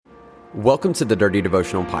Welcome to the Dirty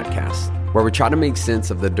Devotional Podcast, where we try to make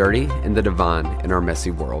sense of the dirty and the divine in our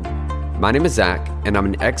messy world. My name is Zach, and I'm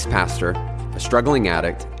an ex-pastor, a struggling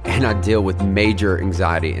addict, and I deal with major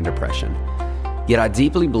anxiety and depression. Yet I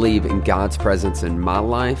deeply believe in God's presence in my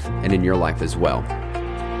life and in your life as well.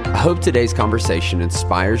 I hope today's conversation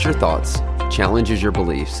inspires your thoughts, challenges your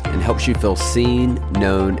beliefs, and helps you feel seen,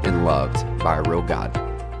 known, and loved by a real God.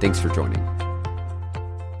 Thanks for joining.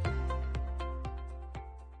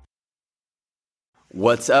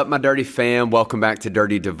 What's up, my dirty fam? Welcome back to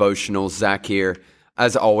Dirty Devotionals. Zach here.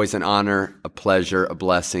 As always, an honor, a pleasure, a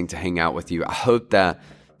blessing to hang out with you. I hope that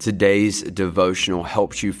today's devotional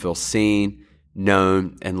helps you feel seen,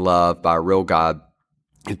 known, and loved by a real God.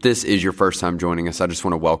 If this is your first time joining us, I just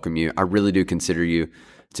want to welcome you. I really do consider you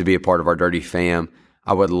to be a part of our dirty fam.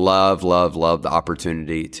 I would love the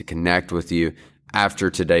opportunity to connect with you after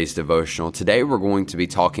today's devotional. Today, we're going to be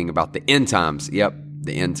talking about the end times. Yep.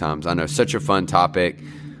 The end times. I know, such a fun topic.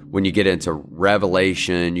 When you get into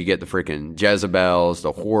Revelation, you get the freaking Jezebels,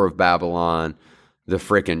 the whore of Babylon, the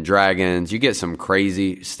freaking dragons. You get some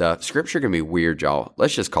crazy stuff. Scripture can be weird, y'all.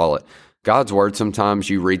 Let's just call it. God's word, sometimes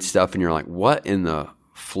you read stuff and you're like, what in the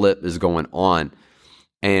flip is going on?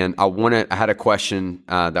 And I had a question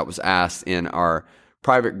that was asked in our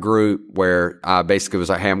private group where I basically was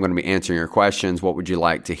like, hey, I'm going to be answering your questions. What would you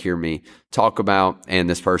like to hear me talk about? And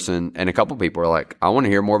this person and a couple people are like, I want to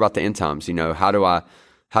hear more about the end times. You know, how do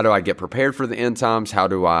I get prepared for the end times? How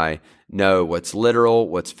do I know what's literal,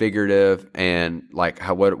 what's figurative, and like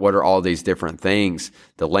what are all these different things?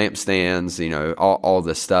 The lampstands, you know, all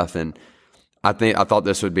this stuff. And I thought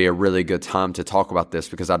this would be a really good time to talk about this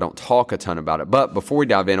because I don't talk a ton about it. But before we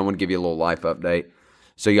dive in, I want to give you a little life update.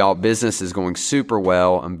 So y'all, business is going super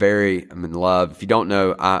well. I'm in love. If you don't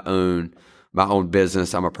know, I own my own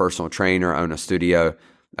business. I'm a personal trainer. I own a studio.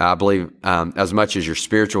 I believe as much as your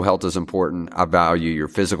spiritual health is important, I value your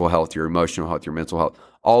physical health, your emotional health, your mental health.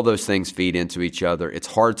 All those things feed into each other.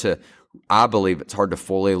 I believe it's hard to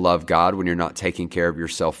fully love God when you're not taking care of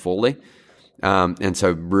yourself fully. And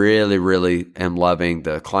so really am loving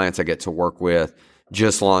the clients I get to work with.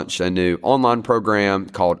 Just launched a new online program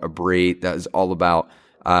called Abreat that is all about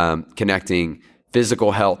connecting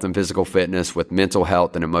physical health and physical fitness with mental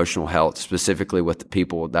health and emotional health, specifically with the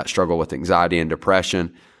people that struggle with anxiety and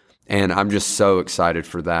depression. And I'm just so excited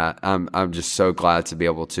for that. I'm just so glad to be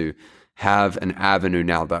able to have an avenue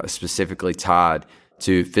now that is specifically tied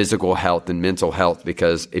to physical health and mental health,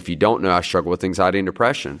 because if you don't know, I struggle with anxiety and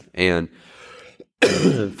depression. And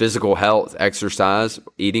physical health, exercise,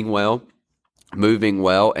 eating well, moving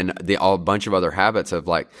well, and a bunch of other habits of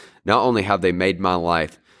like, not only have they made my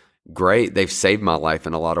life great, they've saved my life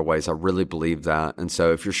in a lot of ways. I really believe that. And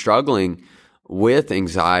so if you're struggling with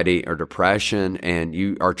anxiety or depression and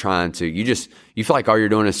you are trying to, you feel like all you're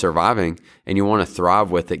doing is surviving and you want to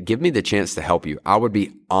thrive with it, give me the chance to help you. I would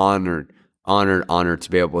be honored to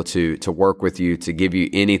be able to work with you, to give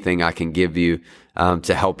you anything I can give you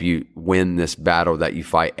to help you win this battle that you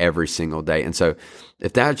fight every single day. And so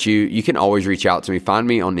if that's you, you can always reach out to me. Find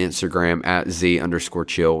me on Instagram at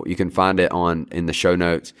Z_chill. You can find it in the show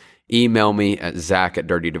notes. Email me at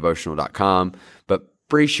zach@dirtydevotional.com. But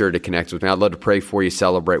be sure to connect with me. I'd love to pray for you,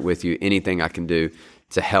 celebrate with you, anything I can do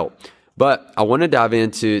to help. But I want to dive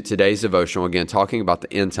into today's devotional again, talking about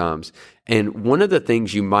the end times. And one of the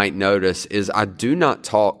things you might notice is I do not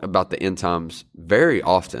talk about the end times very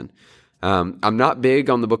often. I'm not big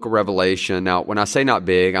on the book of Revelation. Now, when I say not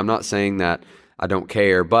big, I'm not saying that I don't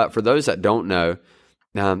care. But for those that don't know,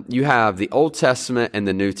 you have the Old Testament and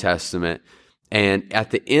the New Testament. And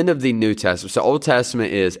at the end of the New Testament, so Old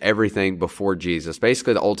Testament is everything before Jesus.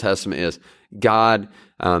 Basically, the Old Testament is God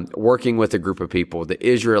working with a group of people, the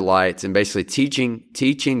Israelites, and basically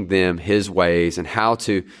teaching them His ways and how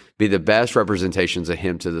to be the best representations of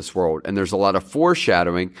Him to this world. And there's a lot of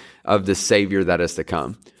foreshadowing of the Savior that is to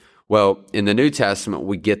come. Well, in the New Testament,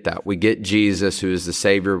 we get that. We get Jesus, who is the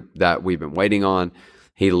Savior that we've been waiting on.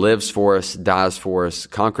 He lives for us, dies for us,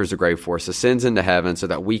 conquers the grave for us, ascends into heaven so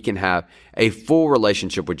that we can have a full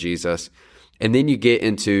relationship with Jesus. And then you get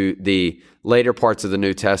into the later parts of the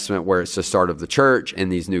New Testament where it's the start of the church and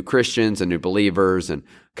these new Christians and new believers and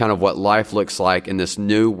kind of what life looks like in this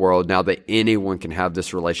new world now that anyone can have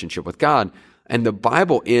this relationship with God. And the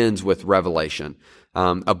Bible ends with Revelation,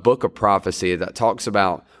 a book of prophecy that talks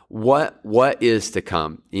about what is to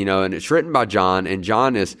come, you know, and it's written by John, and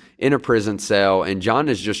John is in a prison cell, and John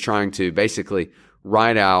is just trying to basically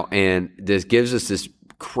write out, and this gives us this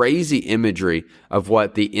crazy imagery of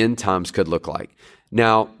what the end times could look like.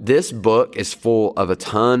 Now, this book is full of a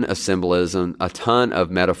ton of symbolism, a ton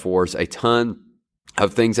of metaphors, a ton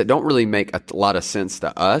of things that don't really make a lot of sense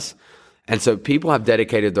to us. And so people have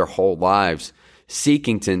dedicated their whole lives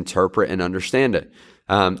seeking to interpret and understand it.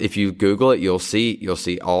 If you Google it, you'll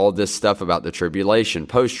see all this stuff about the tribulation,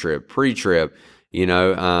 post-trib, pre-trib.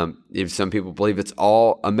 If some people believe it's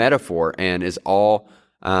all a metaphor and is all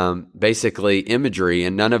basically imagery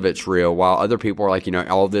and none of it's real, while other people are like,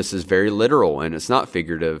 all of this is very literal and it's not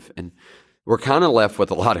figurative. And we're kind of left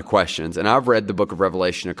with a lot of questions. And I've read the book of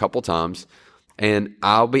Revelation a couple times, and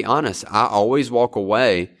I'll be honest, I always walk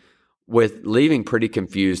away with leaving pretty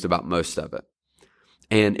confused about most of it.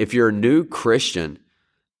 And if you're a new Christian,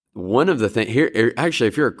 one of the things here, actually,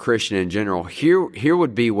 if you're a Christian in general, here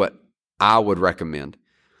would be what I would recommend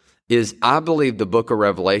is I believe the book of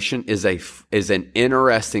Revelation is an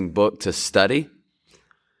interesting book to study,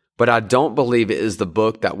 but I don't believe it is the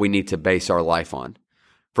book that we need to base our life on.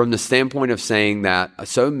 From the standpoint of saying that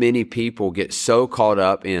so many people get so caught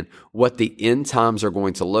up in what the end times are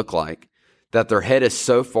going to look like, that their head is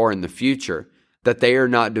so far in the future that they are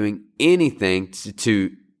not doing anything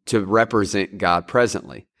to represent God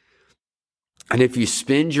presently. And if you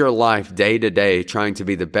spend your life day to day trying to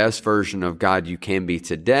be the best version of God you can be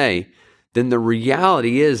today, then the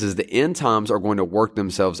reality is the end times are going to work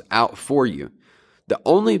themselves out for you. The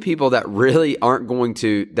only people that really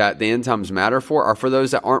that the end times matter for are for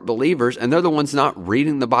those that aren't believers, and they're the ones not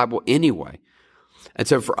reading the Bible anyway. And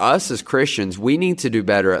so for us as Christians, we need to do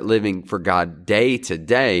better at living for God day to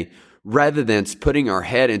day, rather than putting our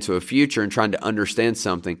head into a future and trying to understand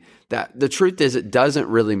something that the truth is it doesn't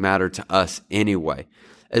really matter to us anyway.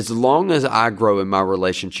 As long as I grow in my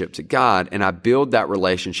relationship to God and I build that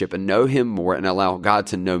relationship and know Him more and allow God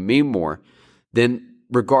to know me more, then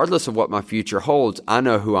regardless of what my future holds, I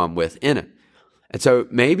know who I'm with in it. And so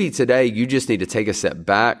maybe today you just need to take a step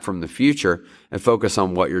back from the future and focus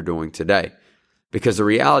on what you're doing today. Because the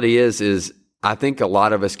reality is I think a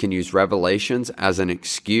lot of us can use Revelations as an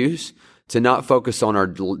excuse to not focus on our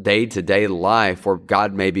day-to-day life where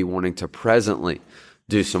God may be wanting to presently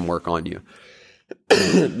do some work on you.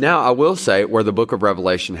 Now, I will say where the book of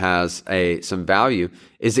Revelation has some value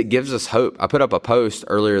is it gives us hope. I put up a post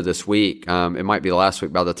earlier this week. It might be last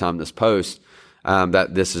week by the time this post,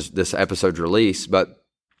 that this episode's released. But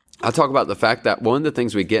I talk about the fact that one of the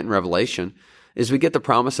things we get in Revelation is we get the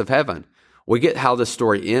promise of heaven. We get how the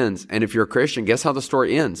story ends. And if you're a Christian, guess how the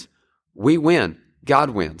story ends? We win. God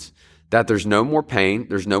wins. That there's no more pain.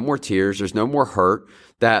 There's no more tears. There's no more hurt.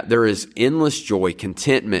 That there is endless joy,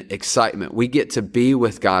 contentment, excitement. We get to be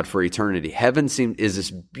with God for eternity. Heaven is this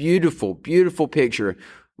beautiful, beautiful picture.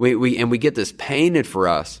 We get this painted for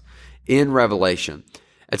us in Revelation.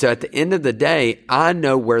 And so at the end of the day, I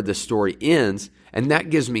know where the story ends. And that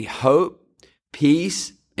gives me hope,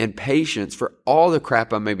 peace, and patience for all the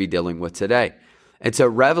crap I may be dealing with today. And so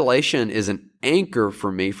Revelation is an anchor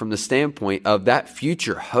for me from the standpoint of that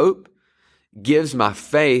future hope gives my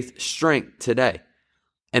faith strength today.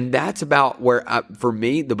 And that's about where, for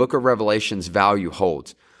me, the book of Revelation's value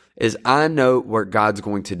holds, is I know what God's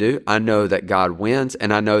going to do. I know that God wins,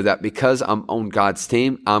 and I know that because I'm on God's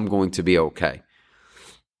team, I'm going to be okay.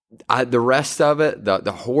 The rest of it, the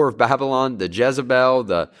whore of Babylon, the Jezebel,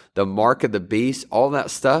 the mark of the beast, all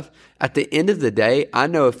that stuff, at the end of the day, I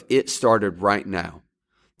know if it started right now,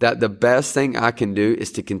 that the best thing I can do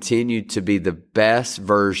is to continue to be the best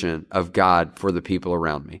version of God for the people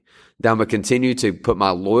around me. That I'm going to continue to put my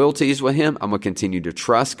loyalties with Him. I'm going to continue to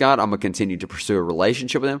trust God. I'm going to continue to pursue a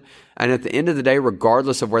relationship with Him. And at the end of the day,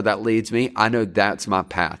 regardless of where that leads me, I know that's my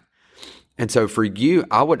path. And so for you,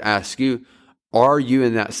 I would ask you, are you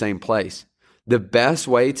in that same place? The best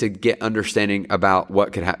way to get understanding about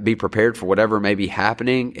what could be prepared for whatever may be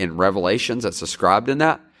happening in Revelations that's described in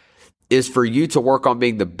that is for you to work on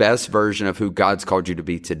being the best version of who God's called you to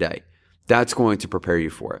be today. That's going to prepare you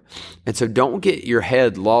for it. And so don't get your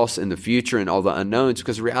head lost in the future and all the unknowns,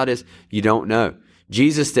 because the reality is you don't know.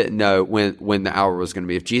 Jesus didn't know when the hour was going to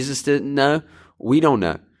be. If Jesus didn't know, we don't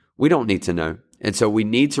know. We don't need to know. And so we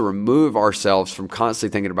need to remove ourselves from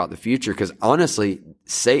constantly thinking about the future, because honestly,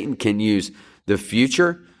 Satan can use the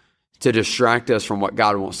future to distract us from what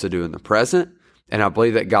God wants to do in the present. And I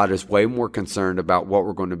believe that God is way more concerned about what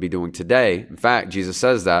we're going to be doing today. In fact, Jesus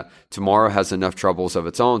says that tomorrow has enough troubles of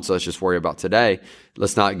its own, so let's just worry about today.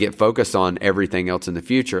 Let's not get focused on everything else in the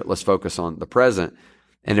future. Let's focus on the present.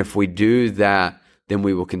 And if we do that, then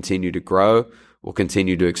we will continue to grow. We'll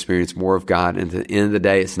continue to experience more of God. And at the end of the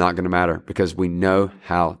day, it's not going to matter because we know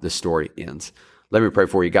how the story ends. Let me pray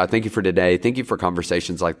for you. God, thank you for today. Thank you for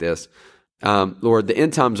conversations like this. Lord, the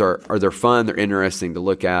end times they're fun. They're interesting to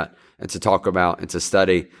look at and to talk about and to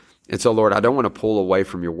study. And so, Lord, I don't want to pull away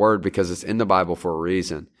from your word because it's in the Bible for a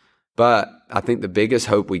reason. But I think the biggest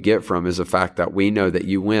hope we get from is the fact that we know that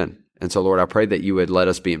you win And so, Lord, I pray that you would let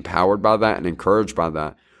us be empowered by that and encouraged by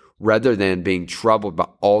that, rather than being troubled by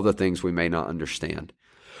all the things we may not understand.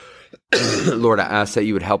 Lord, I ask that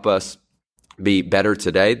you would help us be better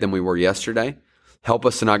today than we were yesterday. Help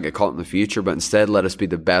us to not get caught in the future, but instead let us be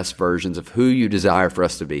the best versions of who you desire for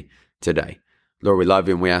us to be today. Lord, we love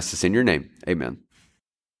you and we ask this in your name. Amen.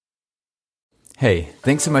 Hey,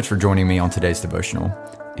 thanks so much for joining me on today's devotional.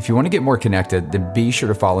 If you want to get more connected, then be sure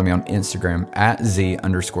to follow me on Instagram at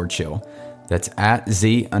 @Z_chill. That's at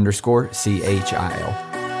 @Z_CHIL.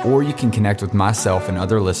 Or you can connect with myself and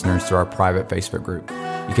other listeners through our private Facebook group.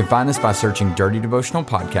 You can find this by searching Dirty Devotional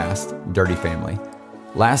Podcast, Dirty Family.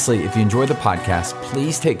 Lastly, if you enjoy the podcast,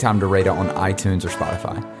 please take time to rate it on iTunes or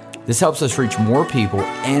Spotify. This helps us reach more people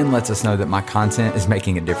and lets us know that my content is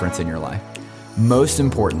making a difference in your life. Most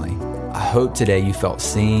importantly, I hope today you felt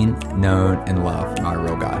seen, known, and loved by a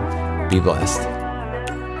real God. Be blessed.